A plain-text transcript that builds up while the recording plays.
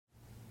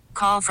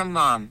call from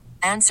mom.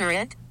 Answer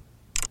it.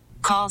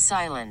 Call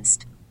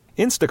silenced.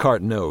 Instacart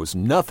knows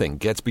nothing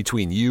gets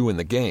between you and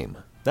the game.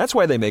 That's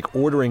why they make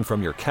ordering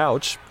from your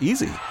couch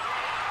easy.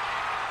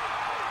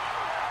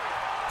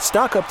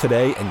 Stock up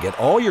today and get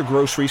all your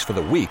groceries for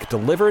the week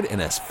delivered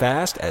in as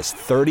fast as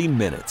 30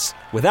 minutes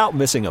without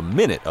missing a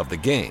minute of the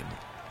game.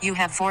 You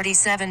have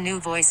 47 new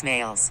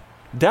voicemails.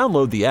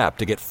 Download the app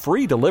to get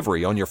free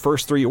delivery on your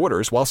first 3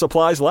 orders while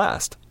supplies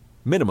last.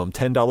 Minimum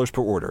 $10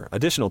 per order.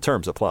 Additional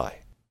terms apply.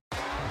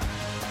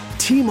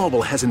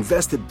 T-Mobile has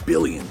invested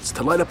billions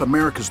to light up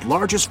America's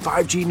largest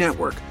 5G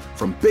network,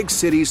 from big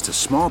cities to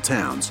small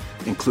towns,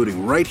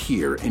 including right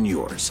here in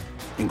yours.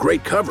 And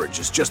great coverage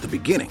is just the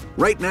beginning.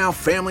 Right now,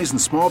 families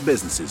and small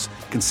businesses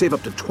can save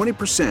up to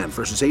 20%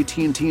 versus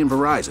AT&T and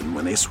Verizon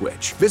when they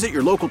switch. Visit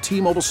your local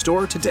T-Mobile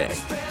store today.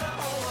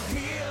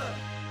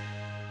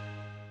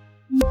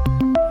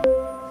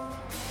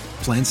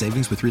 Plan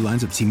savings with 3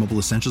 lines of T-Mobile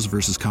Essentials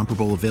versus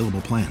comparable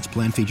available plans.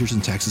 Plan features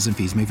and taxes and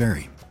fees may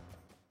vary.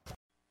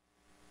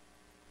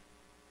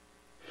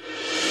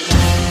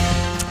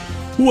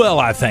 Well,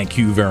 I thank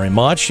you very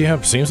much. Yeah,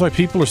 it seems like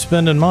people are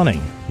spending money.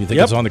 You think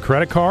it's on the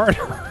credit card,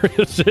 or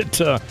is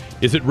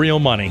it real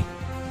money?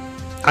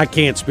 I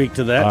can't speak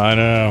to that. I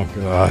know.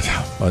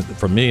 God.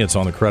 For me, it's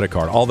on the credit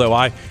card. Although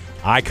I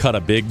cut a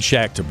big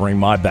check to bring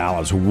my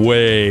balance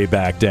way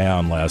back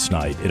down last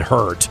night. It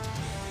hurt.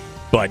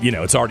 But,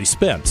 it's already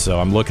spent, so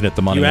I'm looking at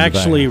the money. You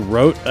actually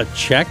wrote a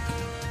check?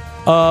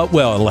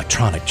 Well, an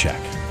electronic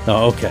check.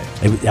 Oh, okay.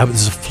 It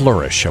was a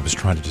flourish. I was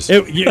trying to just...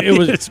 It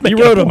was. You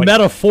wrote a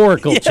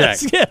metaphorical check.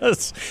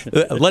 Yes.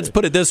 Let's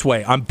put it this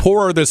way. I'm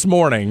poorer this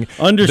morning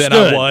Understood.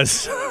 than I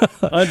was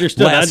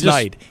last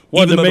night,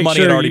 even though the money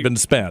had already been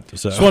spent.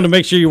 So. Just wanted to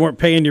make sure you weren't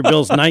paying your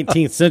bills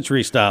 19th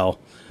century style.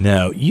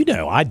 No,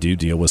 I do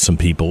deal with some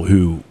people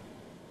who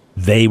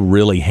they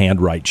really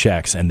handwrite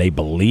checks and they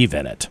believe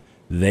in it.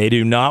 They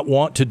do not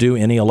want to do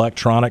any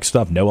electronic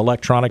stuff, no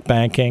electronic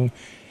banking,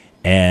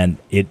 and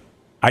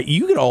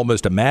you could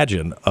almost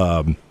imagine,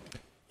 one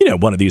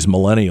of these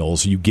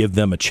millennials, you give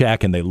them a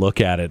check and they look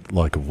at it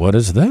like, what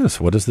is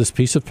this? What is this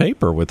piece of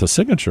paper with a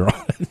signature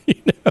on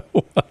it?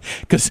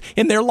 Because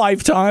in their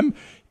lifetime,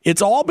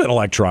 it's all been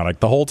electronic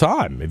the whole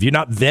time. If you're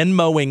not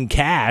Venmoing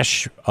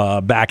cash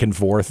back and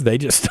forth, they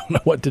just don't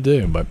know what to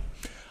do. But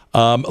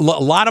a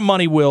lot of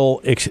money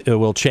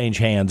will change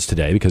hands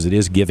today because it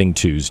is Giving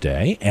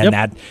Tuesday, and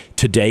that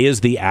today is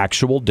the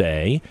actual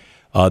day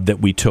that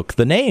we took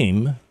the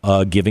name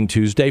Giving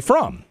Tuesday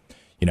from.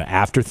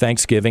 After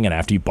Thanksgiving and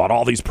after you bought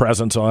all these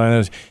presents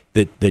on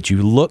that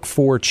you look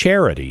for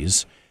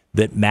charities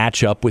that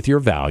match up with your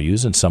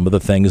values and some of the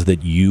things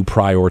that you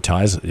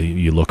prioritize.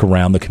 You look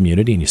around the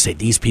community and you say,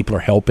 these people are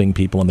helping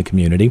people in the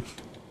community.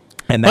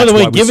 And that's by the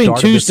way, why we Giving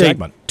Tuesday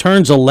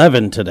turns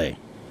 11 today.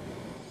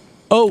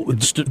 Oh,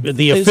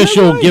 the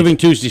official right? Giving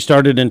Tuesday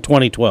started in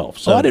 2012.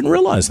 So. Oh, I didn't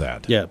realize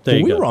that. Yeah,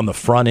 we were on the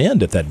front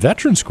end at that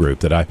veterans group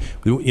that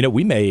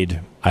we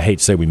made. I hate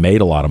to say we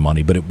made a lot of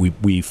money, but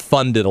we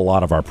funded a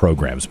lot of our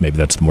programs. Maybe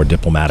that's the more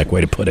diplomatic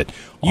way to put it.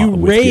 You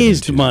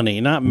raised money,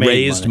 not made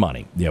raised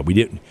money. Yeah, we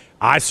didn't.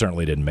 I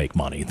certainly didn't make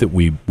money. That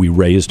we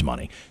raised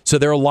money. So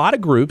there are a lot of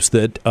groups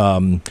that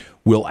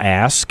will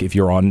ask, if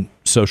you're on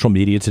social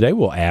media today,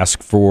 will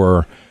ask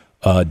for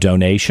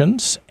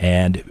donations,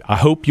 and I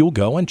hope you'll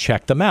go and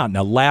check them out.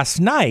 Now, last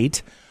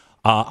night,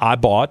 I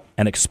bought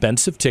an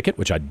expensive ticket,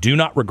 which I do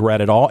not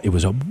regret at all. It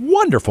was a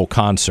wonderful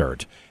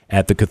concert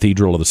at the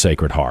Cathedral of the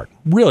Sacred Heart.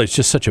 Really, it's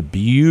just such a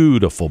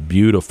beautiful,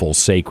 beautiful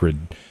sacred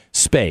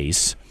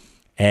space.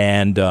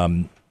 And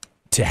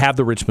to have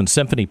the Richmond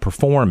Symphony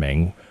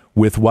performing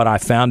with what I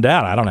found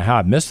out, I don't know how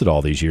I've missed it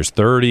all these years,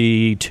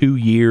 32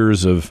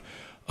 years of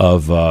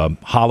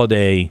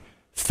holiday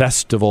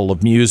festival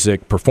of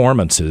music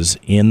performances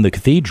in the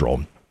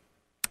cathedral,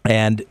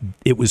 and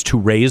it was to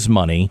raise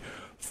money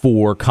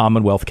for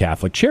Commonwealth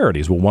Catholic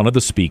Charities. Well, one of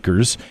the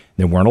speakers,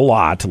 there weren't a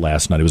lot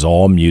last night, it was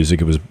all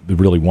music, it was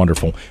really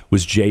wonderful,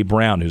 was Jay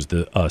Brown, who's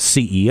the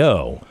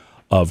CEO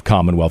of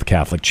Commonwealth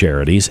Catholic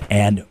Charities.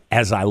 And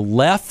as I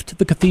left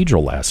the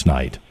cathedral last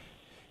night,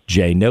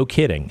 Jay, no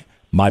kidding,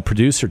 my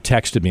producer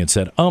texted me and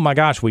said, oh my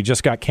gosh, we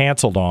just got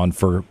canceled on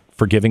for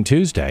Giving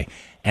Tuesday.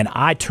 And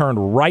I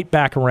turned right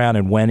back around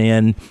and went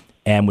in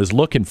and was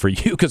looking for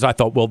you because I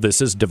thought, well,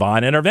 this is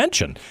divine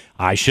intervention.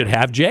 I should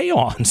have Jay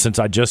on since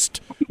I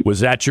just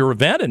was at your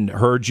event and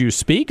heard you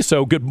speak.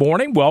 So good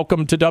morning.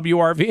 Welcome to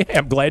WRVA.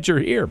 I'm glad you're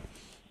here.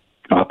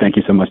 Oh, thank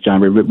you so much, John.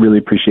 We really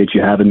appreciate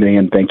you having me,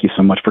 and thank you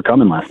so much for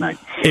coming last night.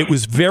 It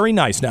was very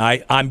nice. Now,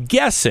 I'm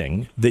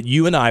guessing that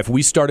you and I, if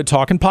we started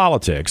talking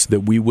politics,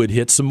 that we would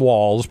hit some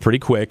walls pretty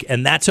quick,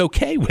 and that's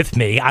okay with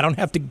me. I don't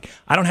have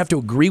to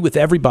agree with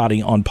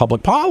everybody on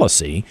public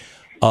policy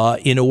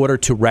in order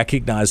to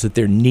recognize that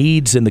there are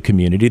needs in the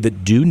community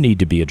that do need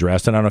to be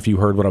addressed. And I don't know if you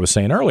heard what I was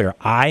saying earlier.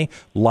 I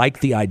like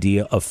the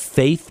idea of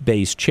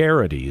faith-based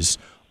charities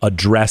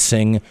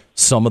addressing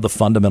some of the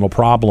fundamental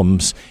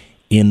problems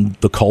in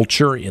the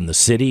culture, in the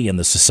city, in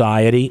the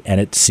society, and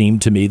it seemed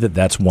to me that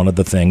that's one of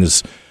the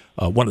things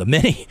one of the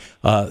many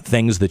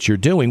things that you're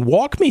doing.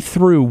 Walk me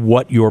through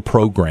what your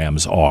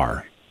programs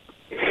are.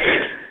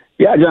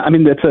 Yeah, I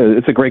mean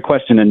it's a great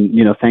question, and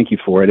thank you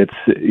for it.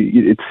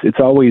 It's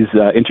always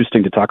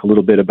interesting to talk a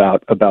little bit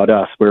about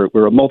us.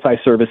 We're a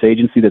multi-service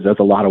agency that does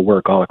a lot of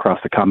work all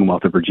across the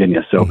Commonwealth of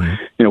Virginia. So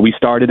we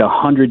started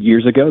 100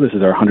 years ago. This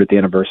is our 100th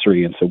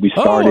anniversary, and so we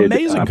started. Oh,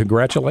 amazing!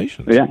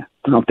 Congratulations! Yeah,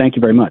 no, thank you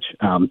very much.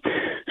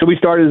 So we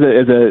started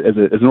as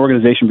an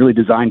organization really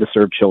designed to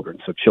serve children,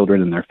 so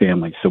children and their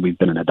families. So we've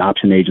been an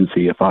adoption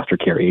agency, a foster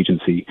care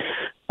agency.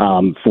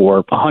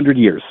 For 100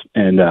 years.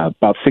 And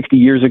about 60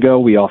 years ago,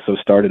 we also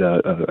started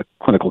a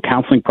clinical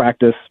counseling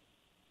practice.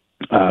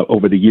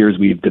 Over the years,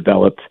 we've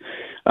developed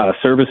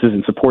services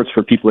and supports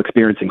for people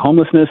experiencing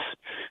homelessness.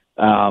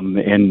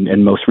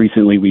 And most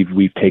recently,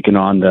 we've taken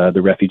on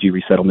the refugee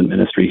resettlement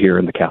ministry here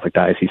in the Catholic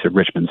Diocese of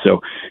Richmond.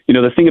 So,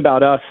 the thing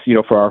about us,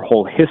 for our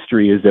whole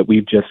history is that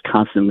we've just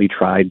constantly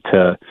tried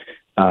to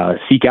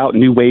seek out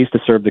new ways to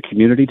serve the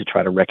community, to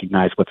try to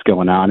recognize what's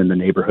going on in the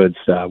neighborhoods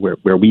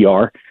where we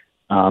are.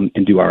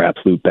 And do our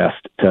absolute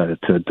best to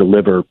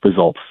deliver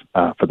results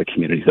for the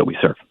communities that we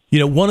serve.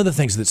 One of the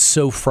things that's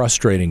so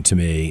frustrating to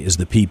me is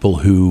the people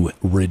who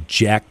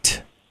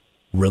reject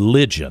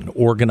religion,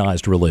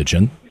 organized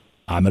religion.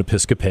 I'm an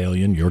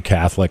Episcopalian. You're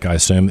Catholic, I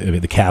assume,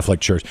 the Catholic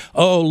Church.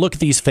 Oh, look at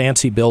these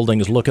fancy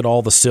buildings. Look at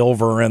all the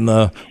silver and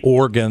the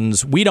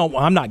organs.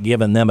 I'm not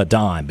giving them a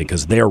dime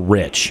because they're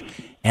rich.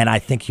 And I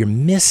think you're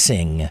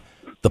missing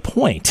the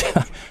point.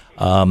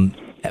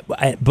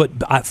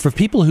 But for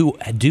people who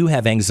do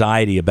have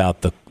anxiety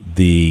about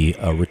the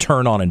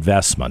return on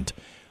investment,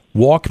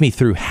 walk me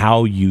through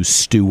how you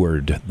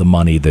steward the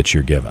money that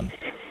you're given.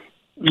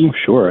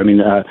 Sure. I mean,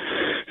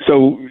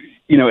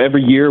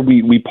 every year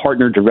we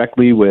partner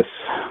directly with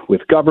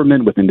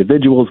government, with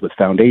individuals, with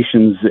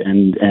foundations,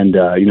 and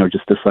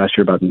just this last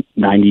year, about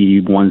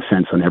 91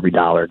 cents on every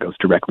dollar goes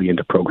directly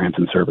into programs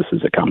and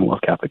services at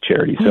Commonwealth Catholic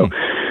Charities. So,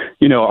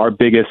 our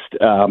biggest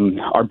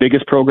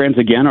programs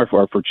again are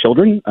for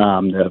children.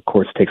 That of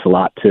course takes a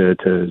lot to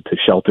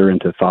shelter and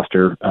to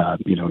foster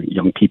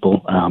young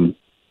people.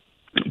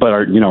 But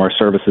our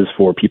services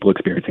for people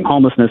experiencing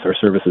homelessness, our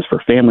services for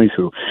families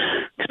who are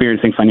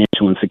experiencing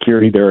financial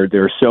insecurity,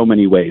 there are so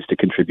many ways to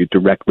contribute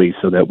directly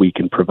so that we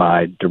can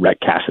provide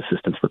direct cash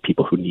assistance for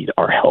people who need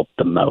our help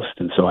the most.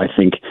 And so I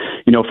think,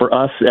 for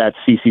us at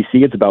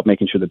CCC, it's about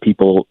making sure that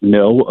people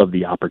know of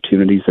the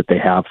opportunities that they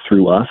have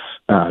through us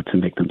to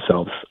make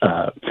themselves,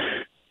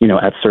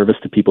 at service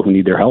to people who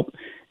need their help.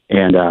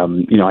 And,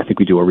 I think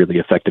we do a really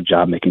effective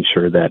job making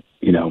sure that,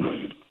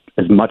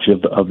 as much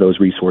of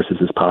those resources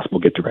as possible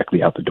get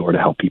directly out the door to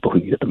help people who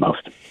need it the most.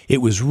 It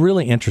was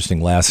really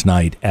interesting last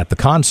night at the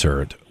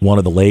concert. One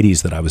of the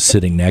ladies that I was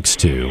sitting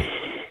next to,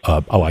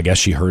 I guess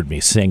she heard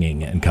me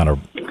singing and I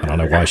don't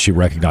know why she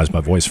recognized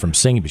my voice from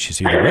singing, but she's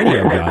the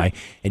radio guy.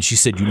 And she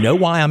said,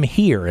 why I'm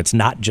here? It's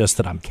not just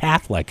that I'm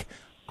Catholic.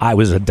 I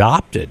was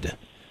adopted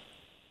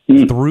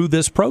through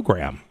this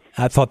program.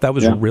 I thought that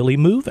was really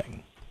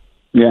moving.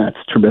 Yeah,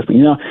 it's terrific.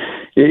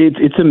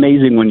 It's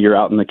amazing when you're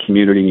out in the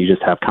community and you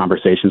just have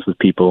conversations with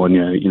people, and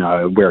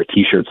I wear a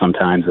T-shirt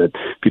sometimes that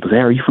people say,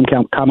 "Are you from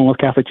Commonwealth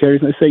Catholic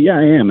Charities?" And I say, "Yeah,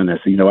 I am." And I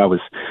say, I was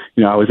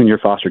in your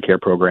foster care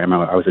program.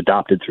 I was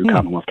adopted through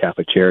Commonwealth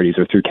Catholic Charities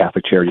or through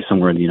Catholic Charities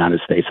somewhere in the United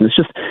States. And it's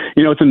just,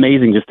 it's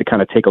amazing just to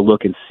kind of take a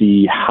look and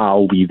see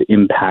how we've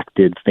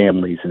impacted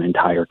families and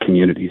entire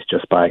communities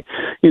just by,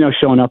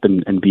 showing up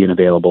and being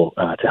available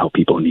to help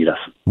people who need us.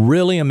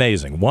 Really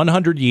amazing.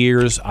 100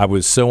 years. I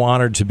was so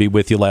honored to be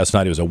with you last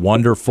night. It was a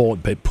wonderful.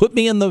 It put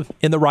me in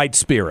the right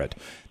spirit.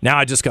 Now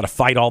I just got to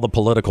fight all the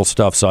political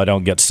stuff so I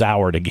don't get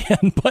soured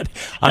again. But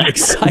I'm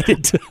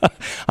excited.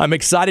 I'm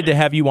excited to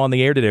have you on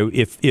the air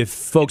today. If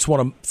folks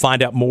want to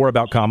find out more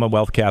about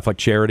Commonwealth Catholic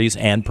Charities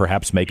and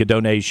perhaps make a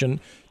donation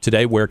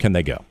today, where can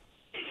they go?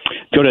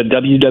 Go to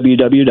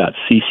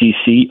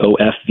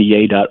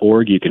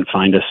www.cccofva.org. You can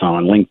find us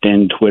on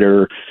LinkedIn,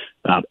 Twitter,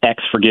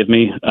 X, forgive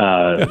me,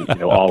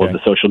 all of the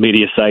social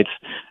media sites.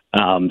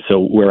 So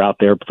we're out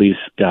there. Please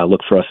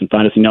look for us and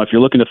find us. If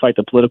you're looking to fight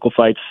the political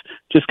fights,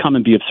 just come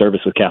and be of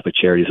service with Catholic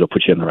Charities. It'll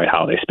put you in the right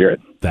holiday spirit.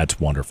 That's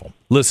wonderful.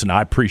 Listen,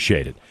 I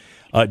appreciate it.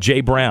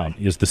 Jay Brown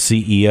is the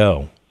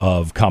CEO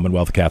of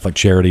Commonwealth Catholic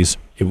Charities.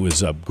 It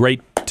was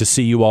great to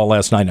see you all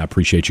last night, and I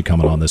appreciate you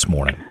coming on this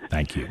morning.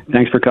 Thank you.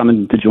 Thanks for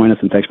coming to join us,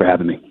 and thanks for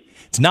having me.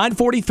 It's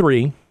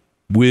 9:43.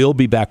 We'll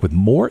be back with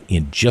more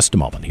in just a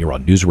moment here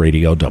on News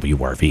Radio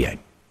WRVA.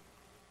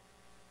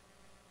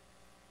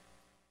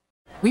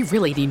 We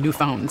really need new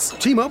phones.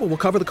 T-Mobile will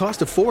cover the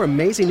cost of 4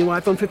 amazing new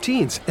iPhone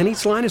 15s, and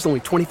each line is only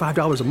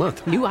 $25 a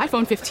month. New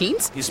iPhone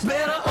 15s? It's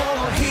better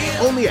over here.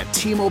 Only at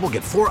T-Mobile,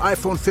 get 4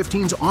 iPhone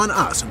 15s on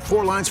us and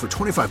 4 lines for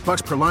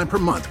 $25 per line per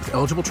month with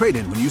eligible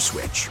trade-in when you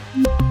switch.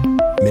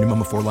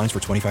 Minimum of 4 lines for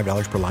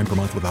 $25 per line per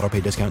month with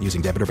autopay discount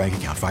using debit or bank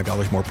account.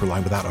 $5 more per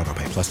line without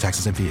autopay, plus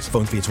taxes and fees.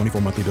 Phone fee at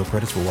 24 monthly bill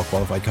credits for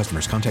well-qualified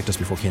customers. Contact us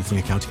before canceling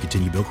account to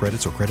continue bill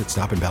credits or credit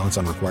stop and balance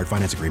on required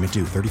finance agreement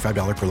due.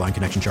 $35 per line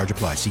connection charge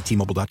applies. See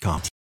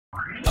T-Mobile.com.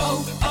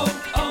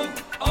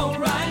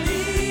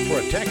 O'Reilly. For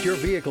a Protect your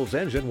vehicle's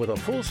engine with a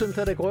full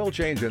synthetic oil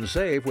change and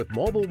save with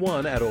Mobile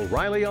One at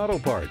O'Reilly Auto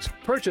Parts.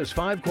 Purchase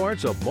 5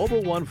 quarts of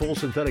Mobile One full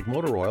synthetic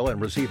motor oil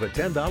and receive a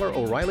 $10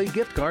 O'Reilly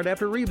gift card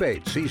after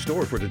rebate. See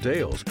store for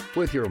details.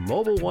 With your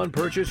Mobile One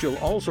purchase, you'll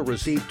also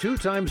receive 2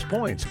 times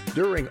points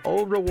during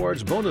O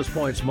Rewards Bonus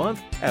Points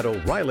Month at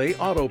O'Reilly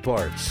Auto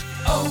Parts.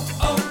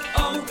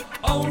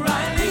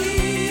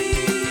 O'Reilly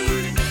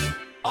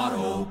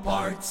Auto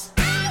Parts.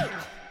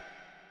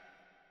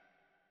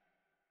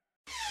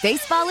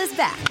 Baseball is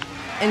back,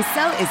 and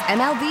so is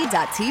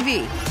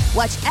MLB.tv.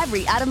 Watch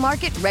every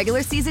out-of-market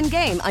regular season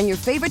game on your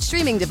favorite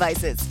streaming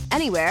devices,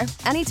 anywhere,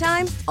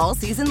 anytime, all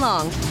season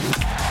long.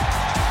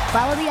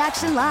 Follow the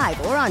action live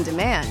or on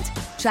demand.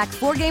 Track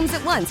 4 games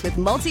at once with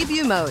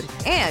multi-view mode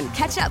and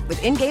catch up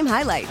with in-game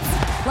highlights.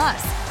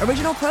 Plus,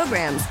 original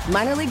programs,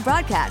 minor league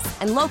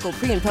broadcasts, and local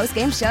pre- and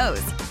post-game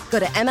shows. Go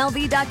to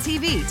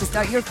MLB.tv to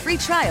start your free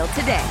trial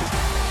today.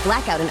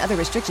 Blackout and other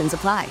restrictions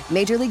apply.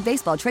 Major League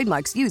Baseball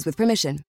trademarks used with permission.